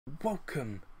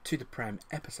Welcome to the Prem,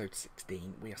 episode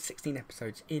 16. We are 16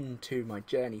 episodes into my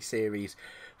journey series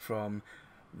from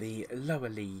the lower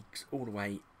leagues all the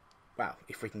way, well,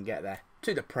 if we can get there,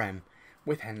 to the Prem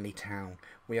with Henley Town.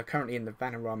 We are currently in the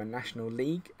Vanarama National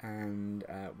League and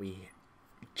we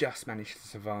just managed to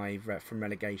survive from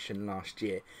relegation last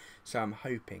year. So I'm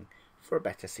hoping for a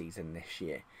better season this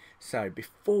year. So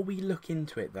before we look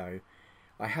into it though,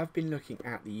 I have been looking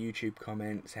at the YouTube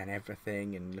comments and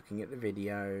everything and looking at the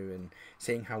video and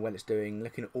seeing how well it's doing,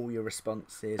 looking at all your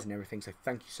responses and everything, so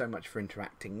thank you so much for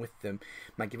interacting with them.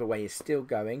 My giveaway is still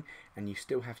going and you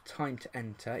still have time to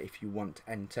enter if you want to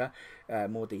enter.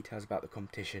 More details about the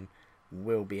competition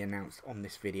will be announced on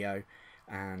this video,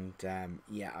 and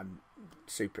yeah, I'm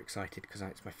super excited because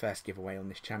it's my first giveaway on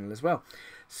this channel as well.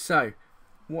 So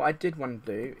what I did want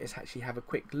to do is actually have a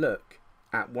quick look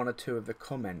at one or two of the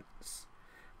comments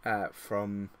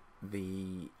from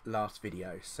the last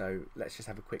video. So let's just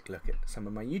have a quick look at some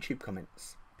of my YouTube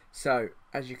comments. So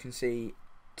as you can see,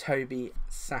 Toby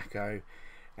Sacco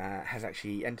has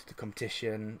actually entered the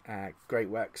competition. Great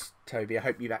works, Toby. I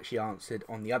hope you've actually answered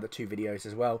on the other two videos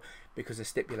as well, because the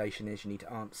stipulation is you need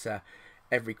to answer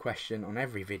every question on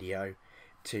every video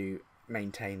to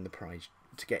maintain the prize,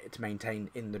 to maintain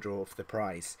in the draw for the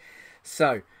prize.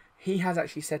 So he has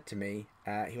actually said to me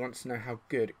he wants to know how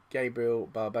good Gabriel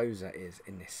Barbosa is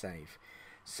in this save.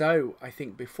 So I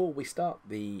think before we start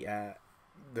the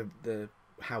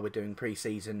how we're doing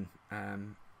pre-season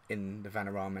in the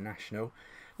Vanarama National,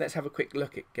 let's have a quick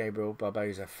look at Gabriel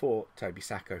Barbosa for Toby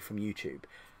Sacco from YouTube.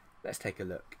 Let's take a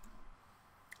look.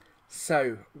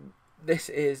 So this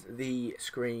is the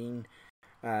screen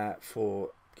for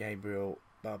Gabriel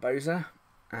Barbosa,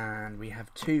 and we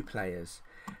have two players.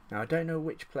 Now I don't know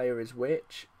which player is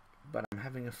which, but I'm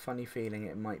having a funny feeling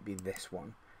it might be this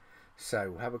one.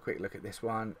 So we'll have a quick look at this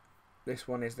one. This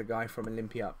one is the guy from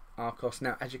Olympia Arcos.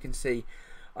 Now as you can see,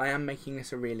 I am making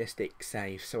this a realistic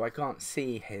save, so I can't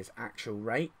see his actual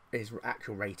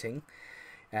rating,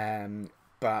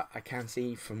 but I can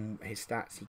see from his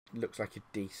stats he looks like a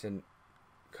decent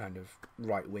kind of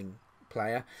right wing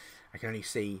player. I can only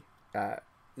see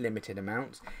limited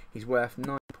amounts. He's worth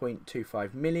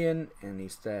 9.25 million and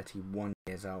he's 31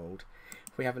 years old.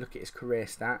 If we have a look at his career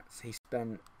stats, he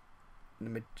spent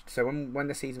so when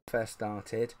the season first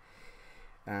started,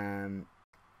 so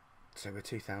we're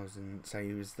 2000, so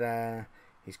he was there,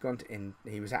 he's gone to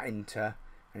he was at Inter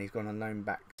and he's gone on loan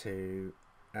back to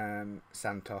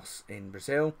Santos in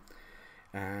Brazil.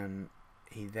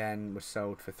 He then was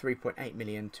sold for 3.8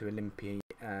 million to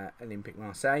Olympique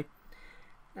Marseille,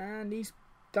 and he's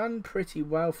done pretty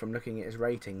well from looking at his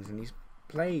ratings, and he's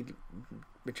played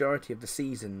majority of the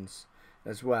seasons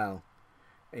as well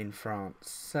in France.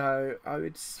 So I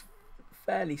would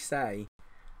fairly say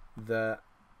that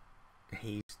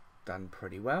he's done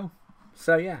pretty well.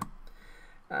 So yeah,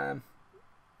 I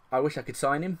wish I could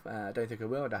sign him. I don't think I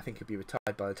will. I think he'll be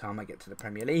retired by the time I get to the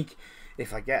Premier League,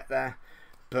 if I get there.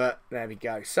 But there we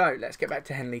go. So let's get back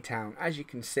to Henley Town. As you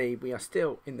can see, we are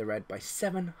still in the red by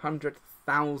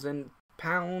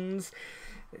 £700,000.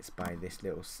 It's by this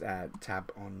little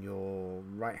tab on your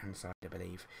right hand side, I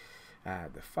believe.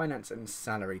 The finance and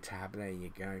salary tab. There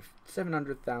you go.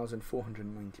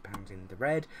 £700,490 in the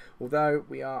red. Although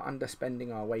we are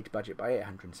underspending our wage budget by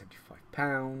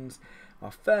 £875.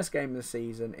 Our first game of the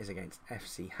season is against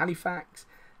FC Halifax,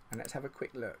 and let's have a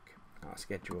quick look at our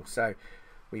schedule. So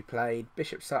we played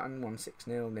Bishop Sutton, won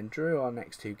 6-0, then drew our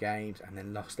next two games, and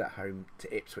then lost at home to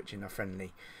Ipswich in our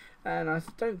friendly. And I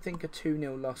don't think a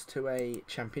 2-0 loss to a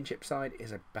championship side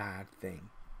is a bad thing,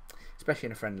 especially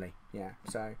in a friendly. Yeah,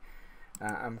 so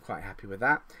I'm quite happy with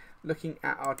that. Looking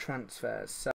at our transfers,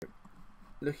 so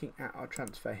looking at our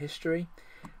transfer history,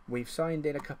 we've signed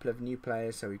in a couple of new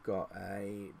players. So we've got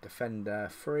a defender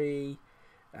free.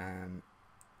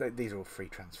 These are all free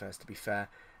transfers, to be fair.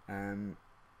 None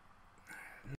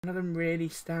of them really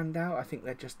stand out. I think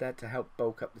they're just there to help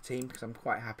bulk up the team because I'm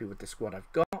quite happy with the squad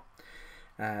I've got.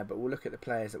 But we'll look at the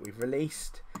players that we've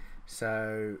released.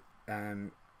 So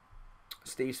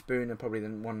Steve Spooner, probably the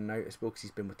one noticeable because he's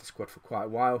been with the squad for quite a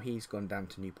while. He's gone down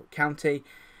to Newport County.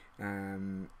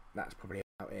 That's probably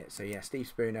about it. So yeah, Steve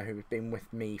Spooner, who's been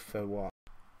with me for what?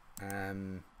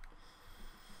 1,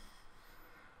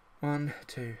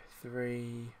 2,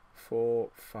 3, 4,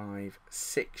 5,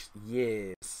 6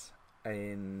 years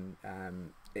in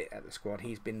at the squad.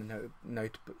 He's been the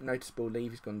noticeable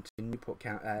leave. He's gone to Newport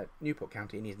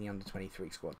County and he's in the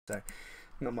under-23 squad, so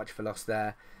not much for loss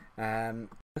there.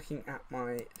 Looking at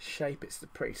my shape, it's the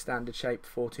pretty standard shape,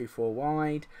 4-2-4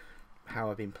 wide. How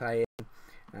I've been playing,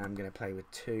 I'm going to play with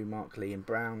two, Mark Lee and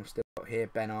Brown. I've still got here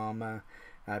Ben Armour,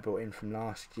 I brought in from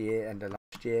last year and the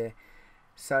last year.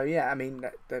 So yeah, I mean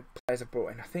the players I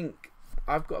brought in, I think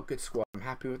I've got a good squad. I'm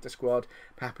happy with the squad.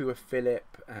 I'm happy with Philip.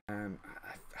 I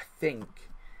think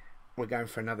we're going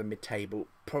for another mid-table,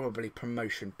 probably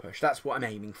promotion push. That's what I'm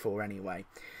aiming for anyway.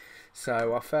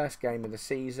 So our first game of the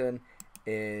season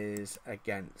is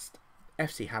against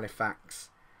FC Halifax.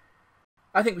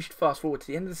 I think we should fast forward to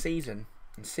the end of the season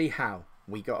and see how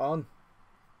we got on.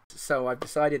 So I've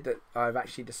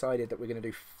actually decided that we're going to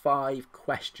do 5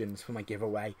 questions for my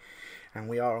giveaway, and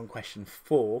we are on question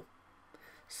 4.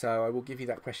 So I will give you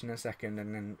that question in a second,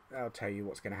 and then I'll tell you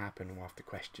what's going to happen after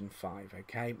question 5,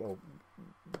 okay? Or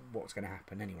what's going to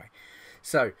happen anyway.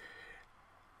 So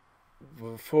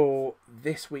for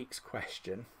this week's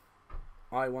question,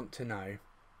 I want to know,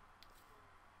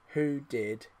 who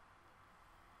did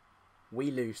we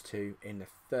lose to in the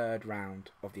 3rd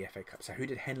round of the FA Cup? So who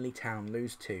did Henley Town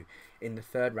lose to in the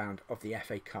 3rd round of the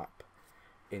FA Cup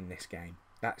in this game?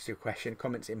 That's your question.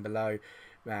 Comments in below.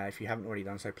 If you haven't already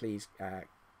done so, please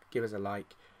give us a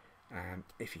like.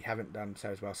 If you haven't done so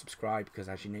as well, subscribe, because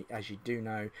as you do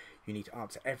know, you need to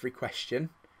answer every question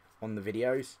on the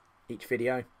videos, each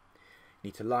video. You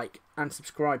need to like and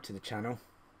subscribe to the channel,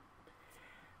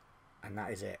 and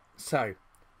that is it. So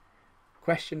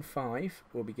question 5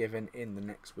 will be given in the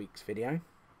next week's video,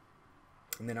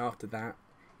 and then after that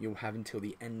you'll have until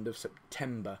the end of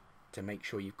September to make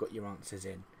sure you've got your answers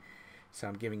in. So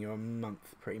I'm giving you a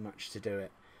month pretty much to do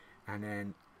it, and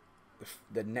then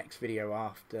the next video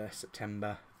after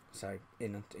September, so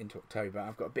into October,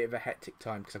 I've got a bit of a hectic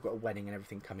time because I've got a wedding and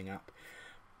everything coming up,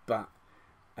 but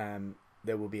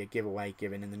there will be a giveaway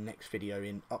given in the next video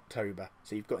in October,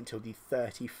 so you've got until the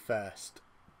 31st.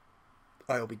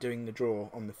 I'll be doing the draw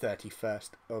on the 31st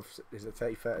of, is it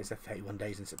 31st? Is there 31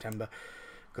 days in September?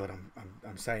 God,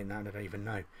 I'm saying that and I don't even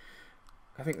know.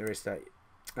 I think there is 30.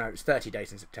 No, it's 30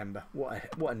 days in September. What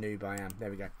a noob I am. There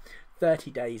we go.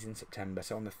 30 days in September.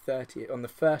 So on the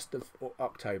 1st of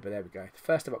October, there we go.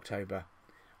 The 1st of October,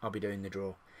 I'll be doing the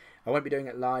draw. I won't be doing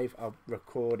it live. I'll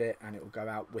record it and it will go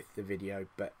out with the video.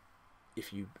 But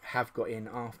if you have got in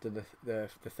after the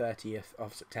 30th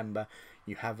of September,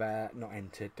 you have not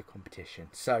entered the competition.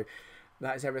 So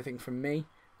that is everything from me,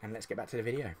 and let's get back to the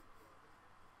video.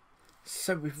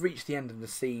 So we've reached the end of the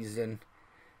season,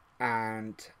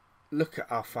 and look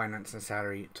at our finance and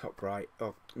salary, top right,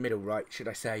 or middle right should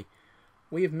I say.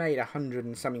 We have made 100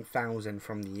 and something thousand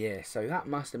from the year, so that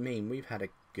must mean we've had a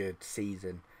good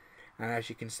season. And as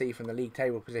you can see from the league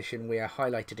table position, we are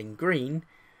highlighted in green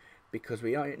because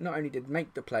we not only did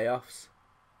make the playoffs,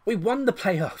 we won the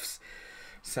playoffs.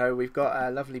 So we've got a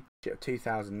lovely budget of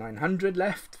 2,900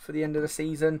 left for the end of the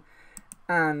season,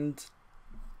 and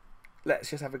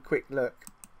let's just have a quick look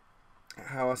at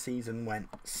how our season went.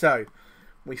 So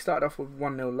we started off with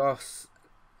 1-0 loss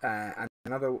and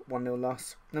another 1-0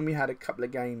 loss. Then we had a couple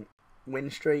of game win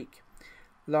streak.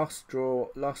 Loss, draw,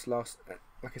 loss, loss.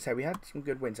 Like I said, we had some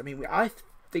good wins. I mean, I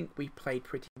think we played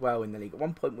pretty well in the league. At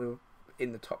one point we were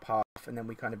in the top half, and then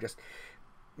we kind of just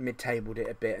mid-tabled it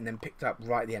a bit and then picked up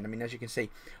right at the end. I mean, as you can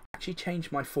see, I actually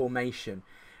changed my formation,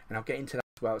 and I'll get into that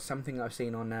as well. It's something I've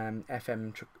seen on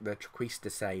the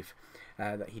Triquista save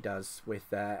that he does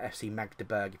with FC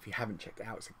Magdeburg. If you haven't checked it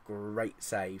out, it's a great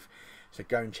save, so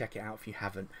go and check it out if you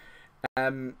haven't.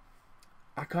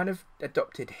 I kind of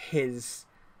adopted his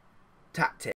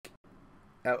tactic,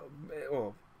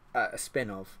 or a spin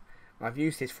of. I've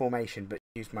used his formation but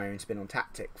used my own spin on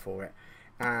tactic for it,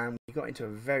 and we got into a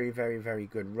very, very, very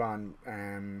good run,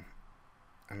 and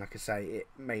like I say, it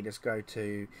made us go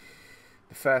to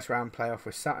the first round playoff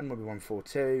with Sutton where we won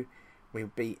 4-2. We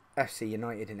beat FC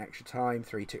United in extra time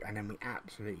 3-2, and then we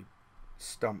absolutely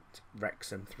stomped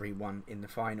Wrexham 3-1 in the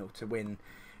final to win,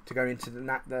 to go into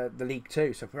the League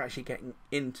 2. So we're actually getting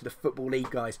into the Football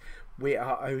League, guys. We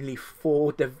are only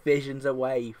 4 divisions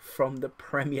away from the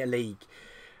Premier League.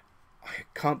 I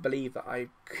can't believe that I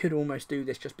could almost do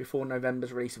this just before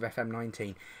November's release of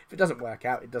FM19. If it doesn't work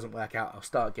out, it doesn't work out. I'll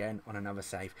start again on another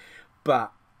save.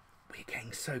 But we're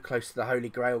getting so close to the Holy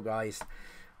Grail, guys.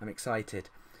 I'm excited.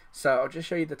 So I'll just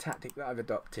show you the tactic that I've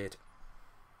adopted.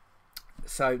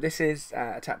 So this is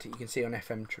a tactic you can see on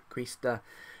FM Triquista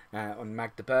on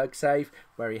Magdeburg save,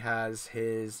 where he has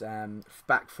his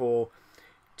back 4,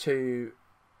 2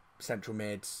 central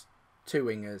mids, 2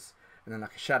 wingers, and then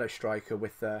like a shadow striker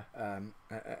with a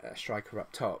striker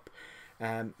up top.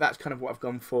 That's kind of what I've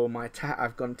gone for.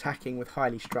 I've gone attacking with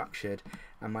highly structured,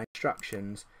 and my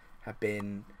instructions have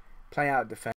been play out of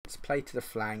defence, play to the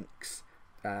flanks,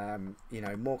 you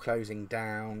know, more closing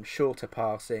down, shorter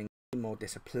passing, more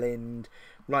disciplined,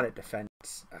 run at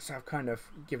defence. So I've kind of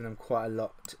given them quite a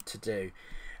lot to do.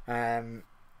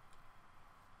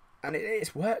 and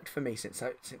it's worked for me since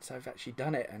I've actually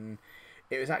done it. And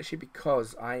it was actually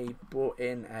because I brought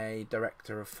in a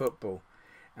director of football,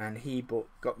 and he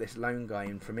got this loan guy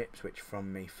in from Ipswich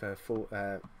from me for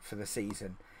the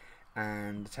season.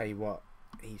 And I tell you what,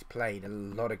 he's played a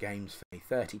lot of games for me,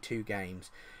 32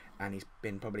 games, and he's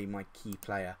been probably my key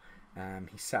player.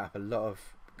 He's set up a lot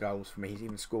of goals for me. He's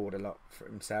even scored a lot for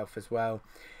himself as well.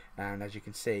 And as you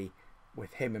can see,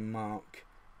 with him and Mark,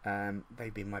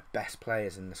 they've been my best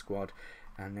players in the squad,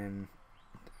 and then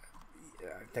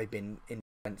they've been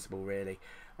indispensable, really.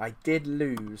 I did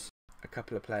lose a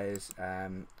couple of players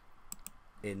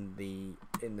in the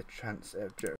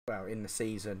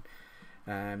season.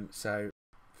 So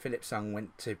Philip Sung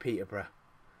went to Peterborough.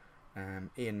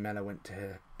 Ian Mellor went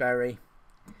to Bury.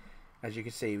 As you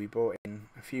can see, we brought in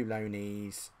a few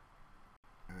loanees,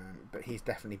 but he's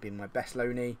definitely been my best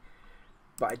loanee.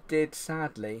 But I did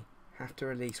sadly have to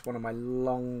release one of my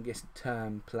longest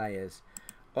term players,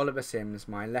 Oliver Sims,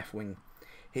 my left wing.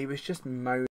 He was just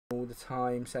moaning all the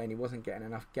time, saying he wasn't getting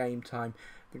enough game time.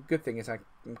 The good thing is I'm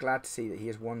glad to see that he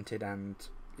is wanted, and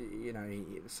you know,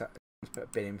 he's put a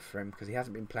bid in for him because he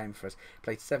hasn't been playing for us. He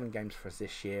played 7 games for us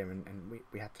this year, and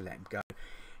we had to let him go.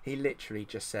 He literally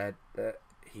just said that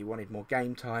he wanted more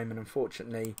game time, and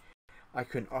unfortunately I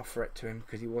couldn't offer it to him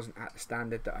because he wasn't at the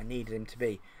standard that I needed him to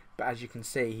be. But as you can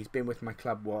see, he's been with my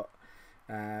club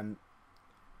 10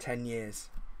 years.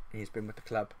 He's been with the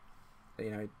club,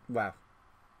 you know, well,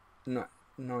 not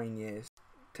 9 years,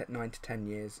 9 to 10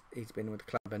 years he's been with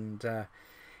the club, and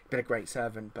been a great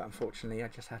servant. But unfortunately I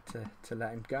just had to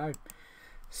let him go.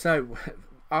 So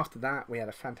after that, we had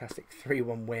a fantastic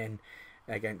 3-1 win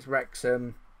against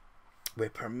Wrexham. We're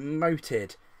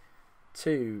promoted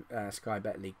to Sky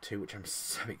Bet League 2, which I'm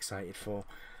so excited for.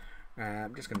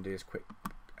 I'm just going to do this quick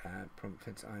prompt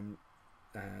since I'm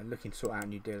looking to sort out a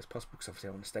new deal as possible, because obviously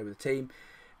I want to stay with the team.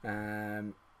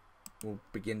 We'll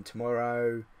begin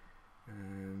tomorrow.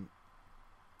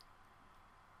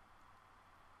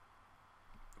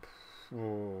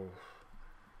 We've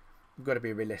got to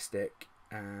be realistic.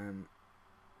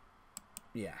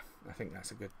 Yeah, I think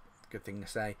that's a good thing to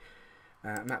say.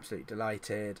 I'm absolutely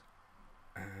delighted.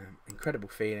 Incredible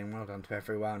feeling. Well done to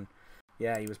everyone.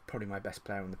 Yeah, he was probably my best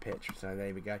player on the pitch. So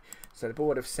there we go. So the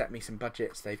board have set me some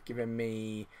budgets. They've given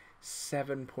me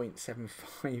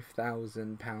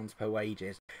 £7,750 per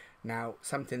wages. Now,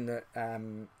 something that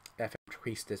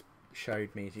FM18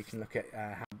 showed me is you can look at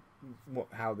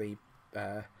how the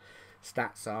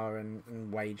stats are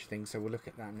and wage things. So we'll look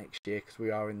at that next year, because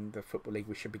we are in the Football League.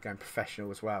 We should be going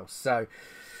professional as well. So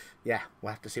yeah,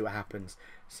 we'll have to see what happens.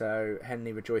 So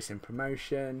Henley rejoice in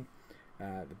promotion.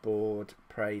 The board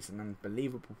praise an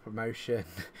unbelievable promotion.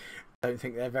 I don't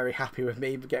think they're very happy with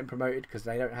me getting promoted because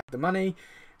they don't have the money.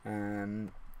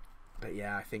 But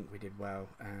yeah, I think we did well.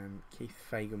 Keith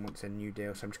Fagan wants a new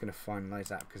deal, so I'm just going to finalise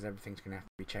that because everything's going to have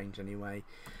to be changed anyway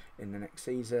in the next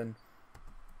season.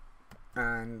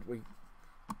 And we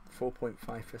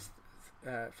 4.5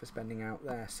 for spending out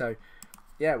there. So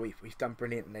yeah, we've done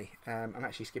brilliantly. I'm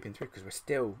actually skipping through because we're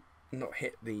still not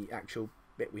hit the actual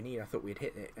bit we need. I thought we'd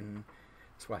hit it, and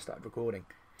that's why I started recording.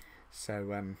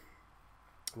 So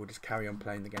we'll just carry on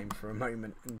playing the game for a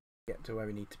moment and get to where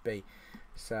we need to be.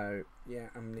 So yeah,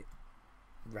 I'm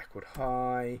record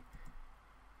high.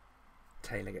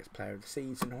 Taylor gets player of the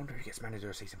season. I wonder who gets manager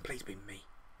of the season. Please be me.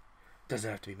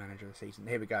 Deserve to be manager of the season.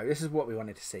 Here we go. This is what we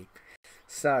wanted to see.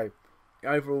 So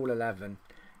overall 11.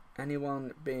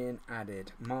 Anyone being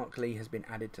added? Mark Lee has been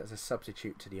added as a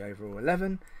substitute to the overall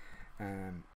 11.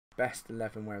 Best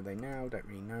 11, where are they now? Don't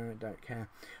really know, don't care.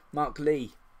 Mark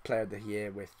Lee, player of the year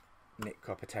with Nick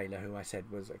Copper-Taylor, who I said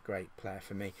was a great player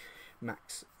for me.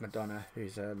 Max Madonna,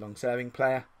 who's a long-serving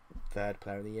player, 3rd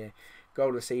player of the year. Goal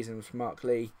of the season was Mark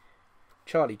Lee.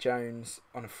 Charlie Jones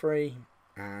on a free,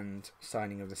 and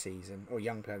signing of the season, or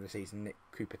young player of the season, Nick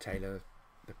Cooper-Taylor,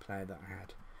 the player that I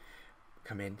had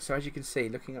come in. So as you can see,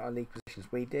 looking at our league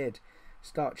positions, we did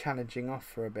start challenging off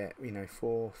for a bit, you know,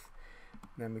 4th.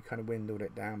 Then we kind of dwindled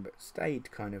it down, but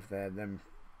stayed kind of there. Then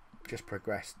just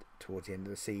progressed towards the end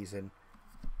of the season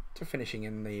to finishing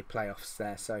in the playoffs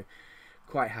there. So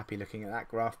quite happy looking at that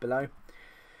graph below.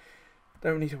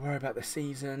 Don't need to worry about the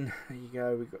season. There you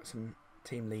go. We've got some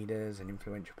team leaders and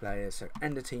influential players. So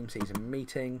end of team season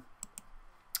meeting.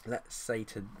 Let's say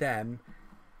to them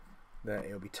that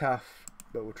it'll be tough,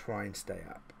 but we'll try and stay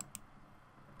up.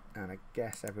 And I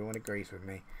guess everyone agrees with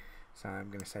me. So I'm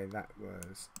going to say that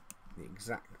was the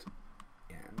exact,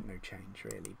 yeah, no change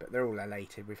really, but they're all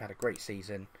elated. We've had a great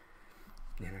season,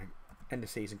 you know. End of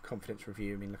season confidence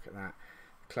review, I mean, look at that.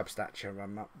 Club stature,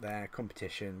 I'm up there.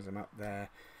 Competitions, I'm up there.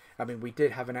 I mean, we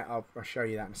did have I'll show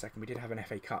you that in a second. We did have an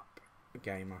FA Cup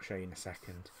game. I'll show you in a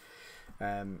second.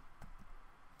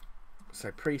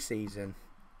 So pre-season,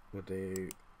 we'll do.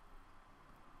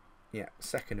 Yeah,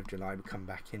 2nd of July. We come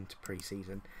back into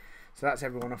pre-season. So that's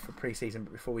everyone off for pre-season.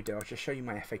 But before we do, I'll just show you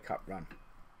my FA Cup run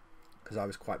because I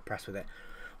was quite impressed with it.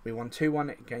 We won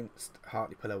 2-1 against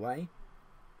Hartlepool away.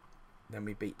 Then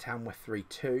we beat Tamworth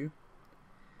 3-2.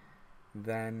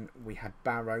 Then we had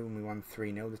Barrow and we won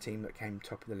 3-0, the team that came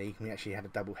top of the league. And we actually had a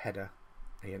double header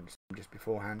against them just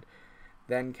beforehand.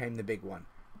 Then came the big one,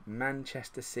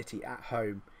 Manchester City at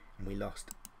home, and we lost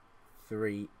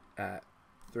 3-2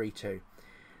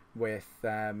 with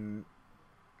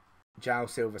Jal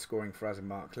Silva scoring for us and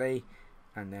Mark Lee,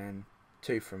 and then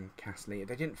 2 from Castley.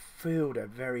 They didn't field a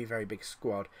very, very big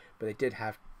squad, but they did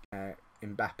have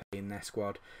Mbappe in their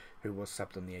squad, who was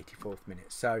subbed on the 84th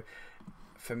minute. So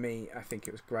for me, I think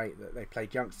it was great that they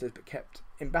played youngsters but kept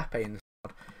Mbappe in the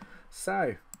squad.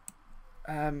 So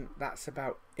that's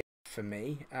about it for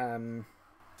me.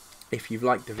 If you've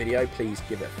liked the video, please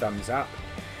give it a thumbs up.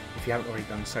 If you haven't already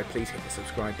done so, please hit the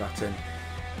subscribe button.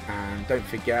 And don't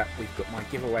forget, we've got my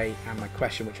giveaway and my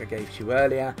question, which I gave to you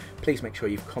earlier. Please make sure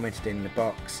you've commented in the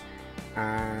box.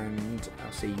 And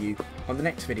I'll see you on the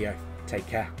next video. Take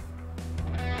care.